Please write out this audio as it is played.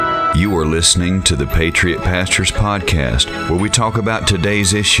You are listening to the Patriot Pastors Podcast, where we talk about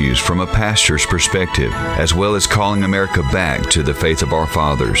today's issues from a pastor's perspective, as well as calling America back to the faith of our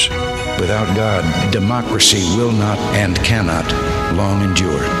fathers. Without God, democracy will not and cannot long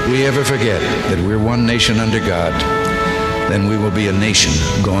endure. We ever forget that we're one nation under God, then we will be a nation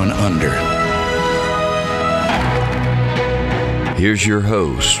gone under. Here's your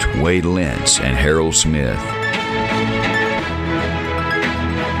host, Lentz and Harold Smith.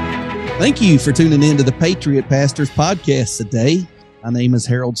 Thank you for tuning in to the Patriot Pastors Podcast today. My name is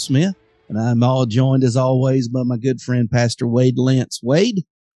Harold Smith, and I'm all joined, as always, by my good friend, Pastor Wade Lentz. Wade,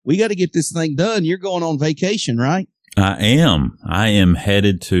 we got to get this thing done. You're going on vacation, right? I am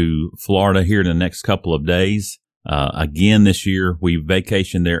headed to Florida here in the next couple of days. Again this year. We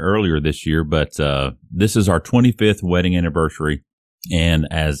vacationed there earlier this year, but this is our 25th wedding anniversary. And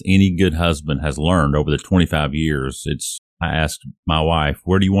as any good husband has learned over the 25 years, I asked my wife,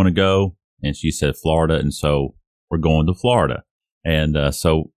 where do you want to go? And she said, Florida. And so we're going to Florida. And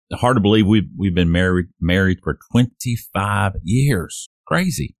so hard to believe we've been married for 25 years.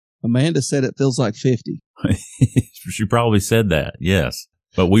 Crazy. Amanda said it feels like 50. She probably said that. Yes.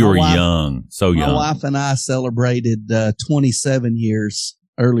 But we were young, so young. My wife and I celebrated 27 years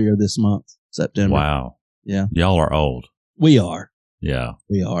earlier this month, September. Wow. Yeah. Y'all are old. We are. Yeah.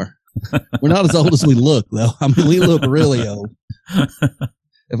 We are. We're not as old as we look, though. I mean, we look really old.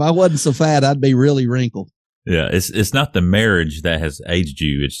 If I wasn't so fat, I'd be really wrinkled. Yeah, it's not the marriage that has aged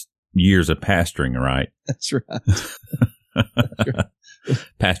you. It's years of pastoring, right? That's right. That's right.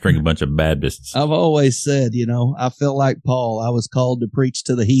 Pastoring a bunch of Baptists. I've always said, I feel like Paul. I was called to preach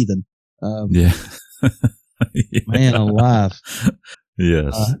to the heathen. Yeah. Man alive.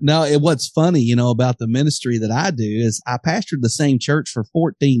 Yes. Now, what's funny, about the ministry that I do is I pastored the same church for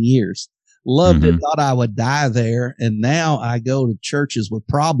 14 years. Loved it, thought I would die there. And now I go to churches with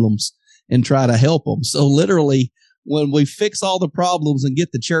problems and try to help them. So literally, when we fix all the problems and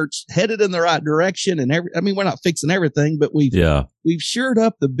get the church headed in the right direction, and we're not fixing everything, but we've shored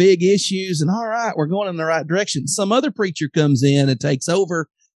up the big issues, and all right, we're going in the right direction. Some other preacher comes in and takes over,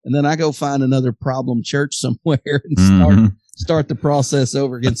 and then I go find another problem church somewhere and start the process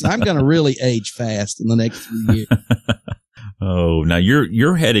over again. So I'm going to really age fast in the next few years. Oh, now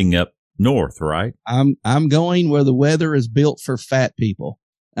you're heading up north, right? I'm going where the weather is built for fat people.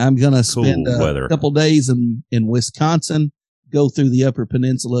 I'm going to spend a couple days in Wisconsin, go through the Upper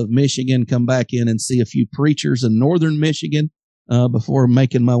Peninsula of Michigan, come back in and see a few preachers in northern Michigan before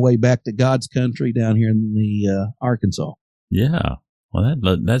making my way back to God's country down here in the Arkansas. Yeah. Well,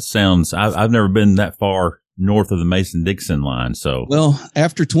 that sounds, I've never been that far north of the Mason-Dixon line. So, well,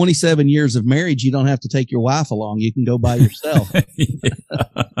 after 27 years of marriage, you don't have to take your wife along. You can go by yourself.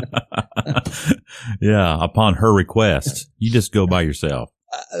 Yeah. Upon her request, you just go by yourself.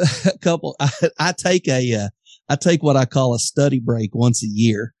 I take what I call a study break once a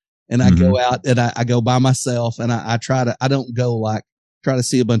year, and I go out and I go by myself, and I don't go try to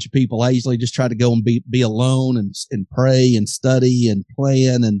see a bunch of people. I usually just try to go and be alone and pray and study and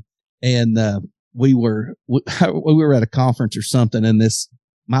plan. And we were at a conference or something, and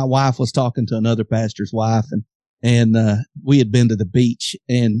my wife was talking to another pastor's wife, and we had been to the beach,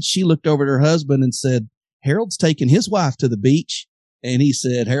 and she looked over at her husband and said, Harold's taking his wife to the beach. And he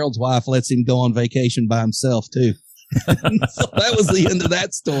said, Harold's wife lets him go on vacation by himself, too. So that was the end of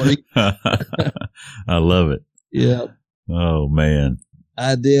that story. I love it. Yeah. Oh, man.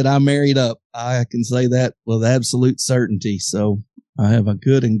 I did. I married up. I can say that with absolute certainty. So I have a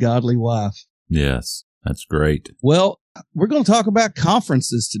good and godly wife. Yes, that's great. Well, we're going to talk about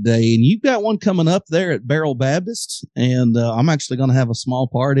conferences today. And you've got one coming up there at Barrel Baptist. And I'm actually going to have a small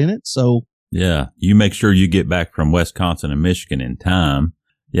part in it. So yeah, you make sure you get back from Wisconsin and Michigan in time.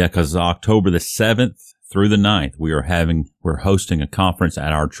 Yeah, because October the 7th through the 9th, we're hosting a conference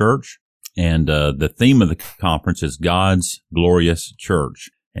at our church. And the theme of the conference is God's Glorious Church.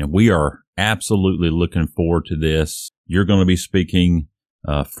 And we are absolutely looking forward to this. You're going to be speaking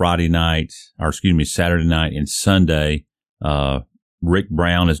Saturday night and Sunday. Rick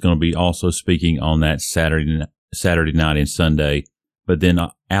Brown is going to be also speaking on that Saturday night and Sunday. But then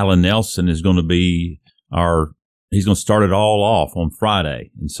Alan Nelson is going to be he's going to start it all off on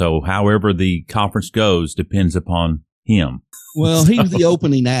Friday. And so however the conference goes depends upon him. Well, he's the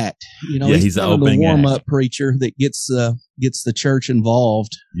opening act. He's the opening warm-up preacher that gets the church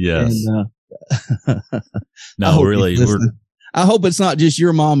involved. Yes. And, no, really. I hope it's not just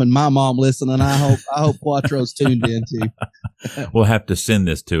your mom and my mom listening. I hope Quattro's tuned in too. We'll have to send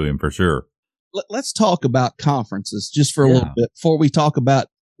this to him for sure. Let's talk about conferences just for a little bit before we talk about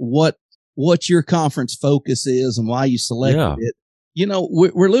what your conference focus is and why you selected it.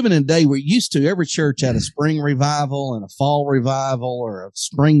 We're living in a day where used to every church had a spring revival and a fall revival, or a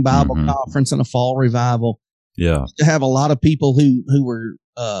spring Bible conference and a fall revival. Yeah. To have a lot of people who were,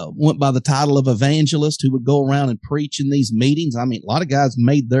 went by the title of evangelist, who would go around and preach in these meetings. I mean, a lot of guys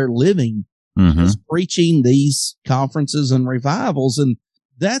made their living just preaching these conferences and revivals. And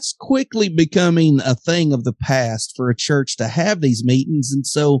that's quickly becoming a thing of the past for a church to have these meetings. And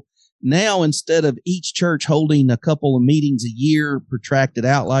so now, instead of each church holding a couple of meetings a year protracted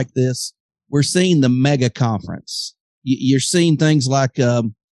out like this, we're seeing the mega conference. You're seeing things like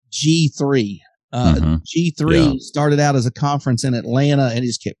G3. G3 started out as a conference in Atlanta and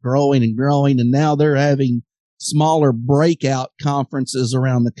just kept growing and growing. And now they're having smaller breakout conferences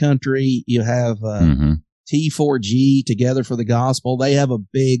around the country. You have T4G, Together for the Gospel. They have a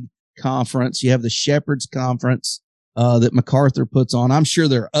big conference. You have the Shepherds Conference that MacArthur puts on. I'm sure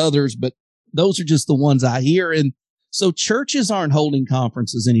there are others, but those are just the ones I hear. And so churches aren't holding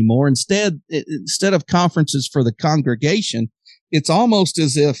conferences anymore. Instead of conferences for the congregation, it's almost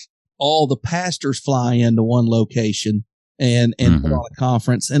as if all the pastors fly into one location and put on a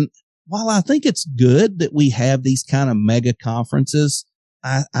conference. And while I think it's good that we have these kind of mega conferences,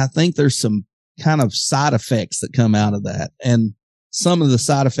 I think there's some kind of side effects that come out of that. And some of the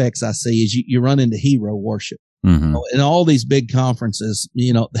side effects I see is you run into hero worship. In all these big conferences,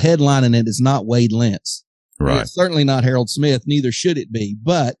 the headline in it is not Wade Lentz. Right. It's certainly not Harold Smith. Neither should it be.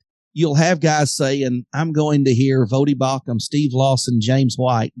 But you'll have guys saying, I'm going to hear Vody Baucham, Steve Lawson, James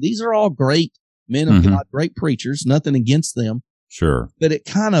White. These are all great men of God, great preachers, nothing against them. Sure. But it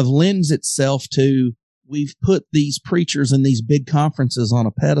kind of lends itself to, we've put these preachers in these big conferences on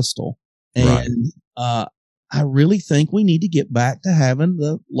a pedestal. And I really think we need to get back to having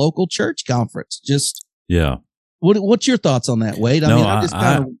the local church conference. What's your thoughts on that, Wade?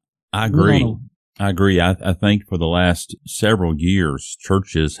 I agree. I agree. I think for the last several years,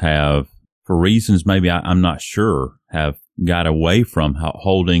 churches have, for reasons maybe I'm not sure, have got away from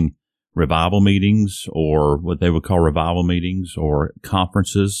holding revival meetings, or what they would call revival meetings, or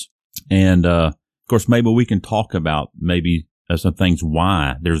conferences. And of course, maybe we can talk about maybe some things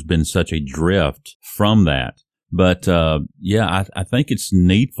why there's been such a drift from that. But I think it's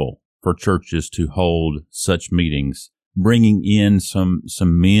needful for churches to hold such meetings, bringing in some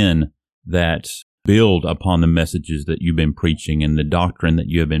men that build upon the messages that you've been preaching and the doctrine that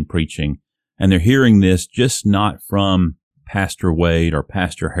you have been preaching. And they're hearing this just not from Pastor Wade or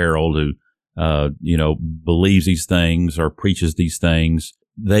Pastor Harold, who, believes these things or preaches these things.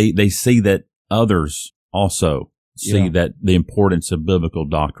 They see that others also see that the importance of biblical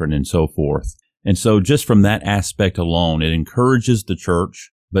doctrine and so forth. And so just from that aspect alone, it encourages the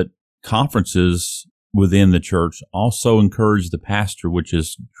church, but conferences within the church also encourage the pastor, which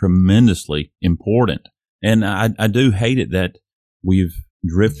is tremendously important. And I do hate it that we've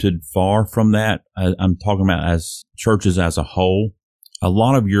drifted far from that. I'm talking about as churches as a whole. A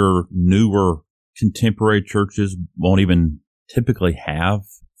lot of your newer contemporary churches won't even typically have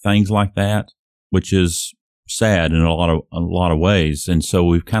things like that, which is sad in a lot of ways. And so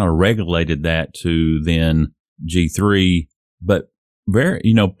we've kind of regulated that to then G3, but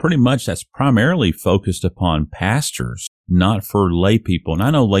pretty much that's primarily focused upon pastors, not for lay people. And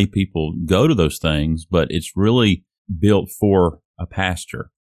I know lay people go to those things, but it's really built for a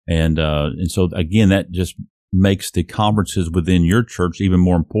pastor. And so again, that just makes the conferences within your church even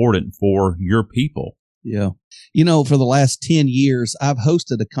more important for your people. Yeah. For the last 10 years, I've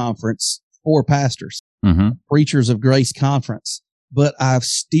hosted a conference for pastors, Preachers of Grace Conference, but I've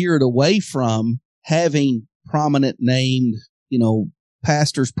steered away from having prominent named,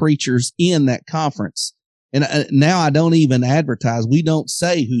 pastors, preachers in that conference. And now I don't even advertise. We don't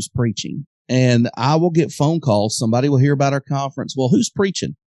say who's preaching. And I will get phone calls. Somebody will hear about our conference. Well, who's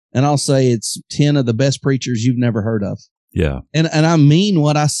preaching? And I'll say it's 10 of the best preachers you've never heard of. Yeah. And I mean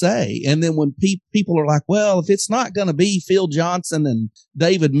what I say. And then when people are like, well, if it's not going to be Phil Johnson and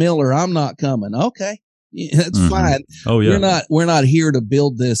David Miller, I'm not coming. Okay. That's fine. Oh yeah. We're not here to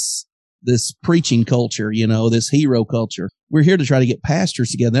build this preaching culture, this hero culture. We're here to try to get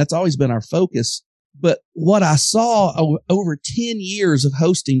pastors together. That's always been our focus. But what I saw over 10 years of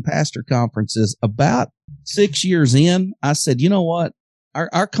hosting pastor conferences, about 6 years in, I said, you know what?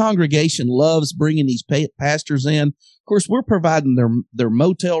 Our congregation loves bringing these pastors in. Of course, we're providing their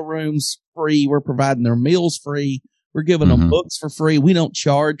motel rooms free. We're providing their meals free. We're giving them books for free. We don't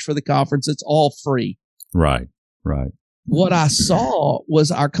charge for the conference. It's all free. Right. What I saw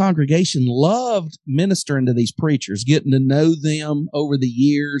was our congregation loved ministering to these preachers, getting to know them over the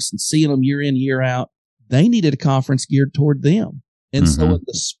years and seeing them year in, year out. They needed a conference geared toward them. And so in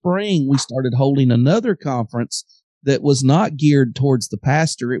the spring, we started holding another conference that was not geared towards the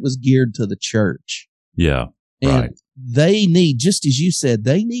pastor. It was geared to the church. Yeah. And right. they need, just as you said,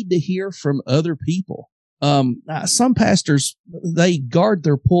 they need to hear from other people. Some pastors, they guard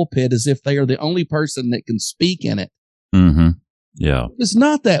their pulpit as if they are the only person that can speak in it. Mm-hmm. Yeah. It's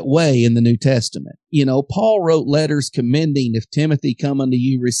not that way in the New Testament. You know, Paul wrote letters commending, if Timothy come unto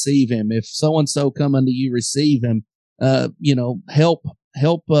you, receive him. If so-and-so come unto you, receive him. Help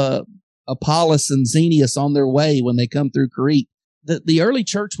Apollos and Zenius on their way when they come through Crete. The early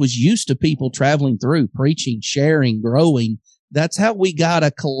church was used to people traveling through, preaching, sharing, growing. That's how we got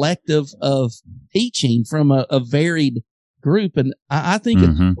a collective of teaching from a varied group. And I think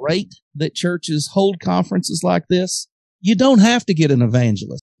it's great that churches hold conferences like this. You don't have to get an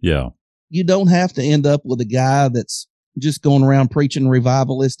evangelist. Yeah. You don't have to end up with a guy that's just going around preaching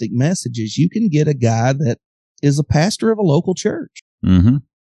revivalistic messages. You can get a guy that is a pastor of a local church, and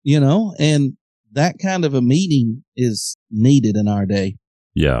that kind of a meeting is needed in our day.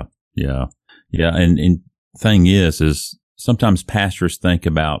 Yeah. Yeah. Yeah. And thing is sometimes pastors think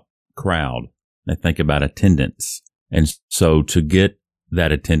about crowd. They think about attendance. And so to get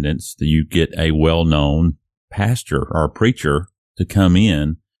that attendance, you get a well-known pastor or preacher to come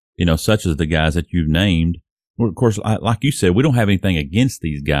in, such as the guys that you've named. Well, of course, like you said, we don't have anything against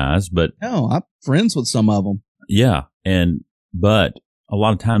these guys, but no, I'm friends with some of them. Yeah. But a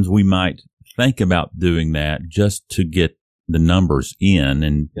lot of times we might think about doing that just to get the numbers in.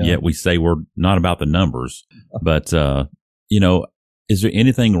 And yet we say we're not about the numbers, but, is there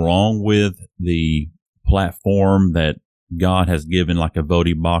anything wrong with the platform that God has given, like a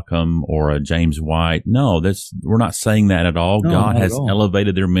Vodi Bakum or a James White? No, we're not saying that at all. No, God has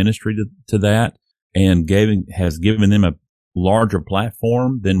elevated their ministry to that and has given them a larger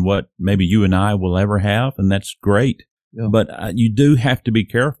platform than what maybe you and I will ever have. And that's great. Yeah. But you do have to be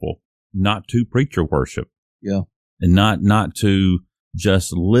careful not to preacher worship. Yeah. And not to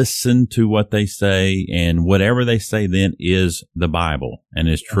just listen to what they say, and whatever they say then is the Bible and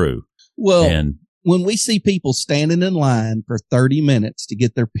is true. Well, when we see people standing in line for 30 minutes to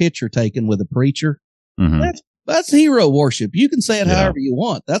get their picture taken with a preacher, that's hero worship. You can say it however you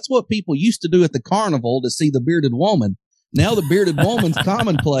want. That's what people used to do at the carnival to see the bearded woman. Now the bearded woman's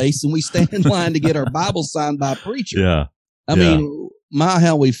commonplace, and we stand in line to get our Bible signed by a preacher. Yeah. I mean,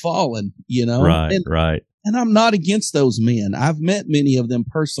 how we've fallen, Right, right. And I'm not against those men. I've met many of them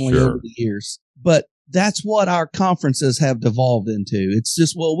personally over the years, but that's what our conferences have devolved into. It's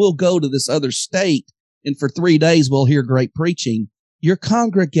just, we'll go to this other state and for 3 days we'll hear great preaching. Your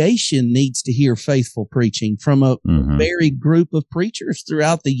congregation needs to hear faithful preaching from a varied group of preachers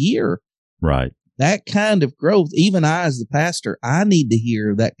throughout the year. Right. That kind of growth, even I as the pastor, I need to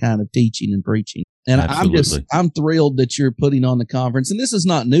hear that kind of teaching and preaching. And I'm thrilled that you're putting on the conference. And this is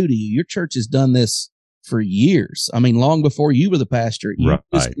not new to you. Your church has done this for years. I mean, long before you were the pastor, you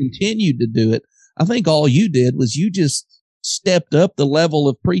just continued to do it. I think all you did was you just stepped up the level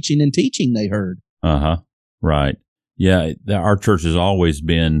of preaching and teaching they heard. Right. Yeah. Our church has always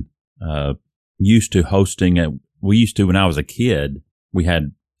been used to hosting we used to, when I was a kid, we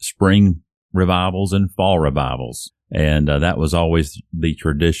had spring revivals and fall revivals. And that was always the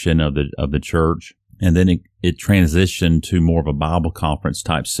tradition of the church. And then it transitioned to more of a Bible conference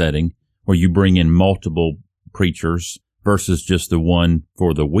type setting where you bring in multiple preachers versus just the one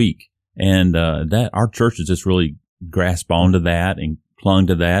for the week. And that our church has just really grasped onto that and clung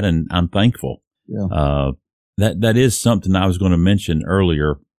to that, and I'm thankful. Yeah. That is something I was going to mention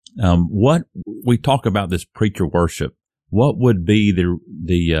earlier. What we talk about this preacher worship, what would be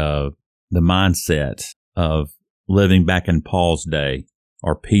the mindset of living back in Paul's day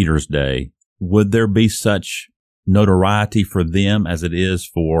or Peter's day? Would there be such notoriety for them as it is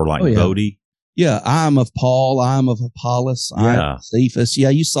for Vodi? Yeah, I am of Paul, I am of Apollos, I am of Cephas. Yeah,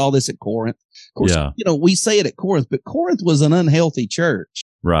 you saw this at Corinth. Of course, we say it at Corinth, but Corinth was an unhealthy church.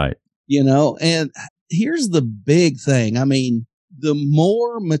 Right. And here's the big thing. I mean, the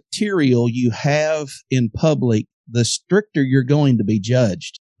more material you have in public, the stricter you're going to be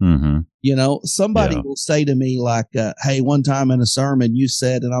judged. Somebody will say to me hey, one time in a sermon you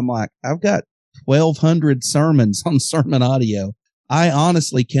said, and I'm like, I've got 1,200 sermons on sermon audio. I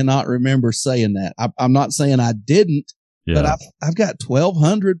honestly cannot remember saying that. I'm not saying I didn't, but I've got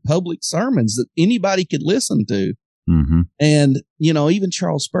 1,200 public sermons that anybody could listen to. And, even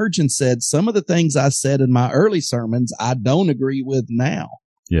Charles Spurgeon said some of the things I said in my early sermons, I don't agree with now.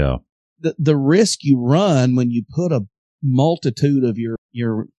 Yeah. The risk you run when you put a multitude of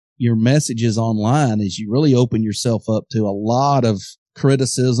your messages online is you really open yourself up to a lot of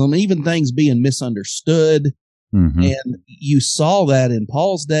criticism, even things being misunderstood. And you saw that in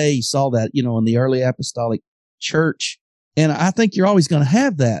Paul's day. You saw that, in the early apostolic church. And I think you're always going to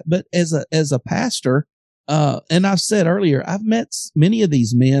have that. But as a pastor, and I've said earlier, I've met many of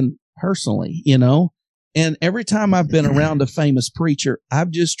these men personally, and every time I've been around a famous preacher,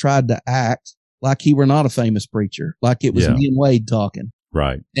 I've just tried to act like he were not a famous preacher, like it was me and Wade talking.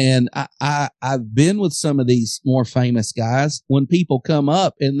 Right. And I've been with some of these more famous guys when people come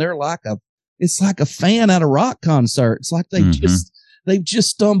up and they're it's like a fan at a rock concert. It's like they've just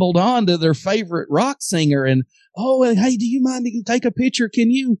stumbled on to their favorite rock singer and, oh, hey, do you mind to take a picture?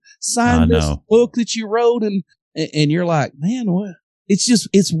 Can you sign this book that you wrote? And you're like, man, what?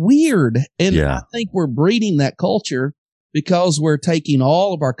 It's weird. And I think we're breeding that culture because we're taking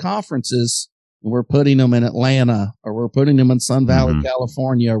all of our conferences and we're putting them in Atlanta, or we're putting them in Sun Valley,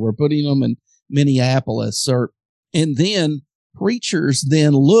 California, or we're putting them in Minneapolis, and then preachers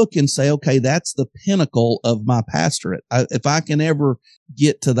then look and say, okay, that's the pinnacle of my pastorate. If I can ever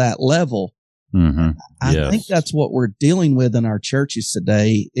get to that level, I think that's what we're dealing with in our churches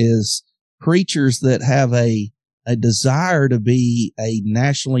today is preachers that have a desire to be a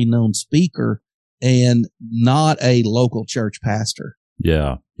nationally known speaker and not a local church pastor.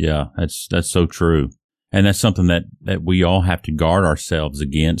 Yeah. That's so true. And that's something that we all have to guard ourselves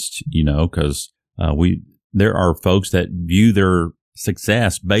against, because there are folks that view their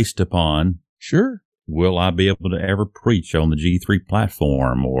success based upon, will I be able to ever preach on the G3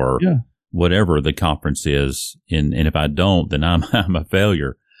 platform or whatever the conference is? And if I don't, then I'm a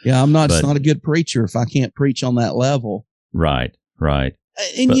failure. Yeah, I'm not a good preacher if I can't preach on that level. Right.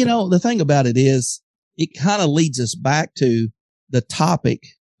 And the thing about it is, it kind of leads us back to the topic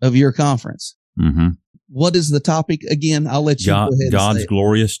of your conference. What is the topic again? I'll let you go ahead. God's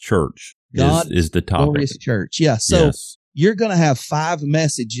glorious church is the topic. Glorious church. Yeah. So you're going to have 5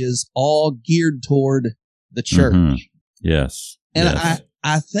 messages all geared toward the church. Yes. And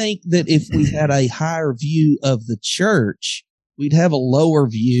I think that if we had a higher view of the church, we'd have a lower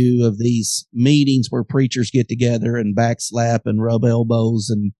view of these meetings where preachers get together and backslap and rub elbows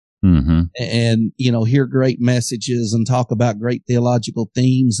and hear great messages and talk about great theological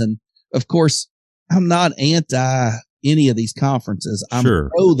themes. And of course, I'm not anti any of these conferences. I'm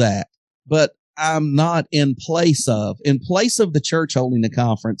pro that, but I'm not in place of the church holding the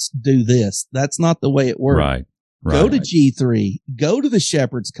conference. Do this. That's not the way it works. Right. Go to G3, go to the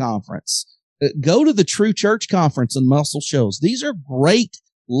Shepherd's Conference, go to the True Church Conference and Muscle Shoals. These are great,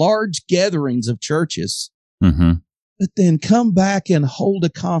 large gatherings of churches. But then come back and hold a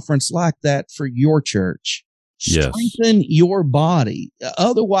conference like that for your church. Strengthen your body.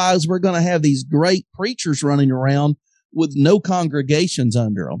 Otherwise, we're going to have these great preachers running around with no congregations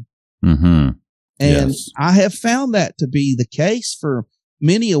under them. And I have found that to be the case for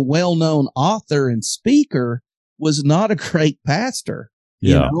many. A well-known author and speaker was not a great pastor.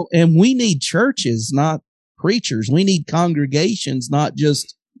 And we need churches, not preachers. We need congregations, not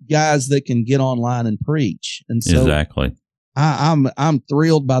just guys that can get online and preach. And so I'm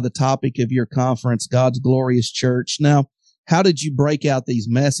thrilled by the topic of your conference, God's Glorious Church. Now, how did you break out these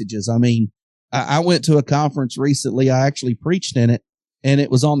messages? I mean, I went to a conference recently. I actually preached in it, and it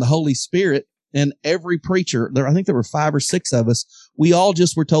was on the Holy Spirit. And every preacher, I think there were 5 or 6 of us, we all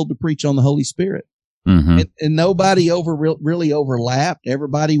just were told to preach on the Holy Spirit. And nobody really overlapped.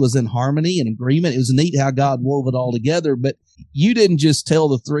 Everybody was in harmony and agreement. It was neat how God wove it all together. But you didn't just tell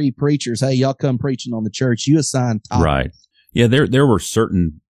the 3 preachers, hey, y'all come preaching on the church. You assigned topics. Right. Yeah, there were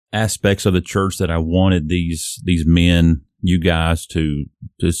certain aspects of the church that I wanted these men, you guys, to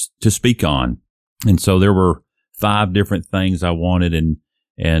speak on. And so there were 5 different things I wanted,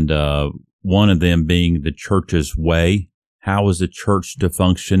 and one of them being the church's way. How is the church to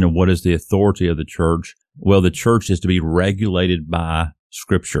function, and what is the authority of the church? Well, the church is to be regulated by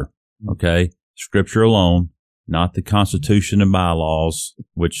Scripture, okay? Scripture alone, not the Constitution and bylaws,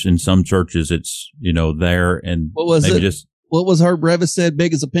 which in some churches it's, there. And what was it? What was Herb Revis said,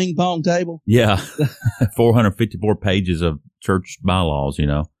 big as a ping pong table? Yeah, 454 pages of church bylaws,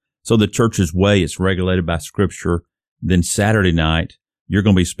 So the church's way, it's regulated by Scripture. Then Saturday night, you're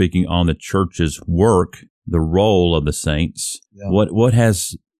going to be speaking on the church's work, the role of the saints. What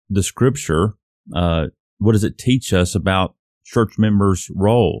has the Scripture, what does it teach us about church members'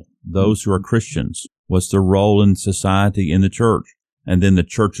 role, those who are Christians? What's their role in society, in the church? And then the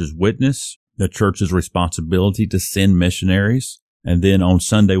church's witness, the church's responsibility to send missionaries. And then on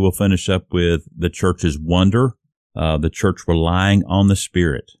Sunday, we'll finish up with the church's wonder, the church relying on the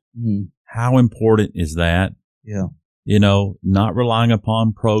Spirit. How important is that? Not relying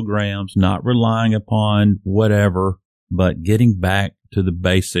upon programs, not relying upon whatever, but getting back to the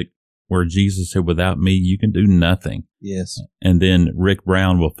basic where Jesus said, without me, you can do nothing. Yes. And then Rick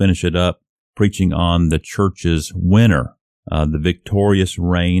Brown will finish it up preaching on the church's winner, the victorious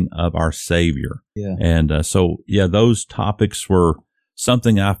reign of our Savior. Yeah. And so those topics were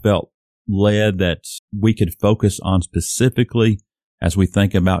something I felt led that we could focus on specifically as we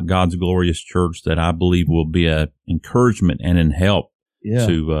think about God's glorious church, that I believe will be an encouragement and an help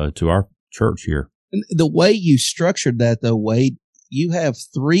to our church here. And the way you structured that, though, Wade, you have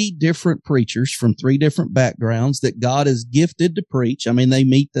 3 different preachers from 3 different backgrounds that God has gifted to preach. I mean, they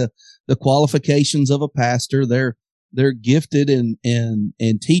meet the qualifications of a pastor. They're gifted in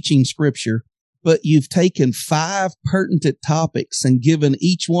teaching Scripture. But you've taken 5 pertinent topics and given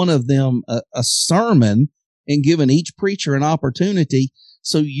each one of them a sermon and given each preacher an opportunity.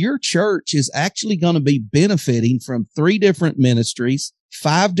 So your church is actually going to be benefiting from 3 different ministries,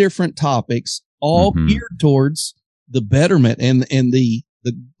 5 different topics, all geared towards the betterment and the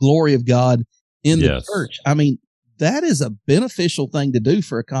glory of God in the church. I mean, that is a beneficial thing to do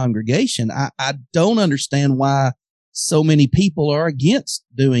for a congregation. I don't understand why so many people are against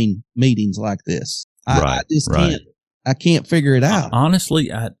doing meetings like this. I just can't. I can't figure it out.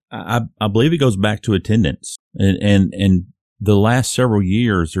 Honestly, I believe it goes back to attendance. And the last several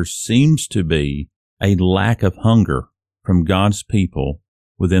years, there seems to be a lack of hunger from God's people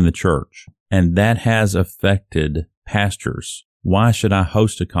within the church. And that has affected pastors. Why should I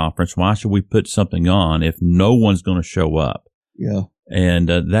host a conference? Why should we put something on if no one's going to show up? Yeah. And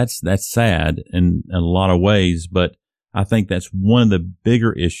that's sad in a lot of ways, but I think that's one of the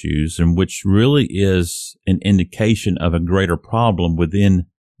bigger issues, and which really is an indication of a greater problem within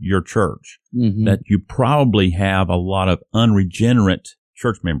your church, that you probably have a lot of unregenerate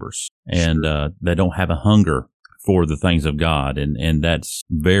church members, and they don't have a hunger for the things of God, and that's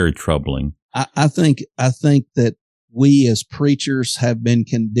very troubling. I think that we as preachers have been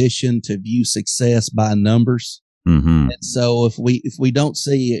conditioned to view success by numbers. And so if we don't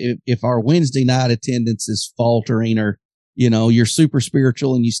see, if our Wednesday night attendance is faltering, or, you're super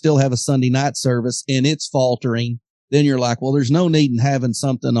spiritual and you still have a Sunday night service and it's faltering, then you're like, well, there's no need in having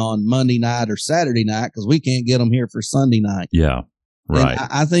something on Monday night or Saturday night because we can't get them here for Sunday night. Yeah. Right. And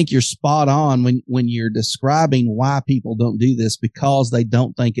I think you're spot on when you're describing why people don't do this, because they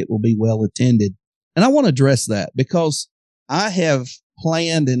don't think it will be well attended. And I want to address that, because I have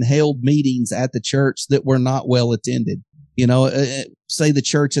planned and held meetings at the church that were not well attended. Say the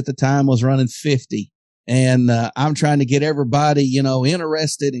church at the time was running 50, and I'm trying to get everybody,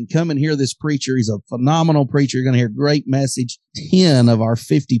 interested and come and hear this preacher. He's a phenomenal preacher. You're going to hear a great message. 10 of our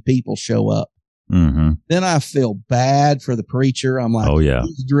 50 people show up. Then I feel bad for the preacher. I'm like,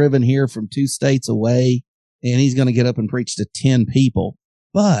 he's driven here from 2 states away, and he's going to get up and preach to 10 people.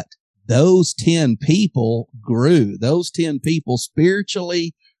 But those 10 people grew. Those 10 people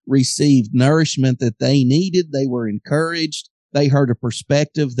spiritually received nourishment that they needed. They were encouraged. They heard a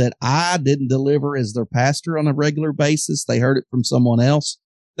perspective that I didn't deliver as their pastor on a regular basis. They heard it from someone else.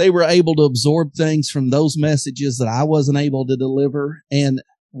 They were able to absorb things from those messages that I wasn't able to deliver. And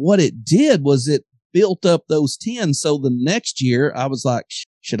what it did was it built up those 10. So the next year I was like,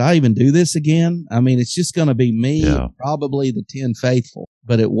 should I even do this again? I mean, it's just going to be me, probably the 10 faithful,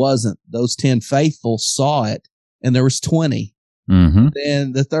 but it wasn't. Those 10 faithful saw it, and there was 20.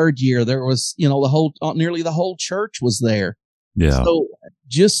 Then the third year there was, nearly the whole church was there. Yeah. So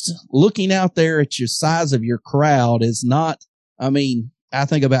just looking out there at your size of your crowd is not, I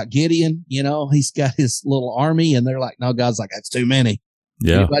think about Gideon, he's got his little army, and they're like, no, God's like, that's too many.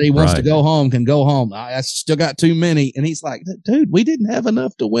 Yeah. Anybody who wants to go home can go home. I still got too many. And he's like, dude, we didn't have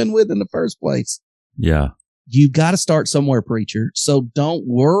enough to win with in the first place. Yeah. You got to start somewhere, preacher. So don't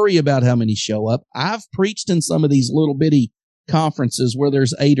worry about how many show up. I've preached in some of these little bitty conferences where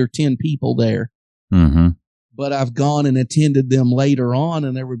there's 8 or 10 people there. But I've gone and attended them later on,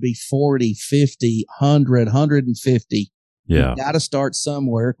 and there would be 40, 50, 100, 150. Yeah. You got to start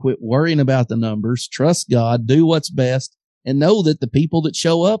somewhere. Quit worrying about the numbers. Trust God. Do what's best. And know that the people that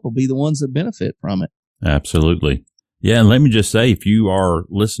show up will be the ones that benefit from it. Absolutely. Yeah. And let me just say, if you are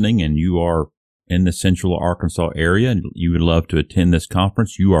listening and you are in the Central Arkansas area and you would love to attend this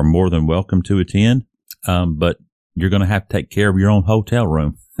conference, you are more than welcome to attend. But you're going to have to take care of your own hotel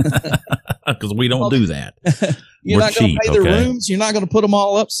room because we don't do that. You're not going to pay the rooms. You're not going to put them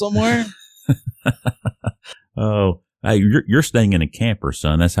all up somewhere. Oh, hey, you're staying in a camper,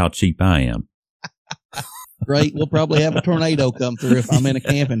 son. That's how cheap I am. Great. We'll probably have a tornado come through if I'm in a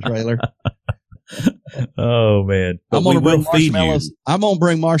camping trailer. Oh, man. But I'm going to bring marshmallows. I'm going to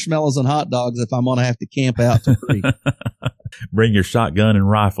bring marshmallows and hot dogs if I'm going to have to camp out for free. Bring your shotgun and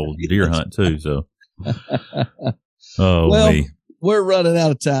rifle, deer hunt too. So, We're running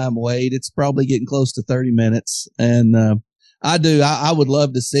out of time, Wade. It's probably getting close to 30 minutes. And I do. I would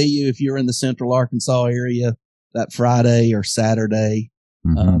love to see you if you're in the Central Arkansas area that Friday or Saturday.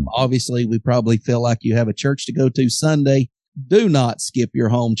 Obviously, we probably feel like you have a church to go to Sunday. Do not skip your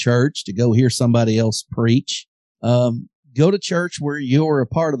home church to go hear somebody else preach. Go to church where you're a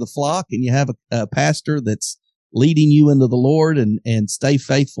part of the flock and you have a pastor that's leading you into the Lord, and stay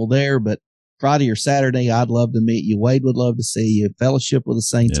faithful there. But Friday or Saturday, I'd love to meet you. Wade would love to see you. Fellowship with the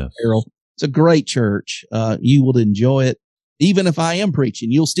Saints of Harold. It's a great church. You will enjoy it. Even if I am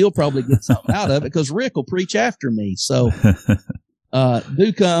preaching, you'll still probably get something out of it because Rick will preach after me. So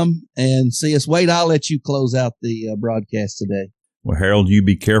do come and see us. Wade, I'll let you close out the broadcast today. Well, Harold, you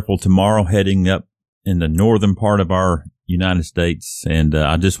be careful tomorrow heading up in the northern part of our United States. And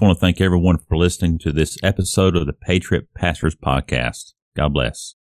I just want to thank everyone for listening to this episode of the Patriot Pastors Podcast. God bless.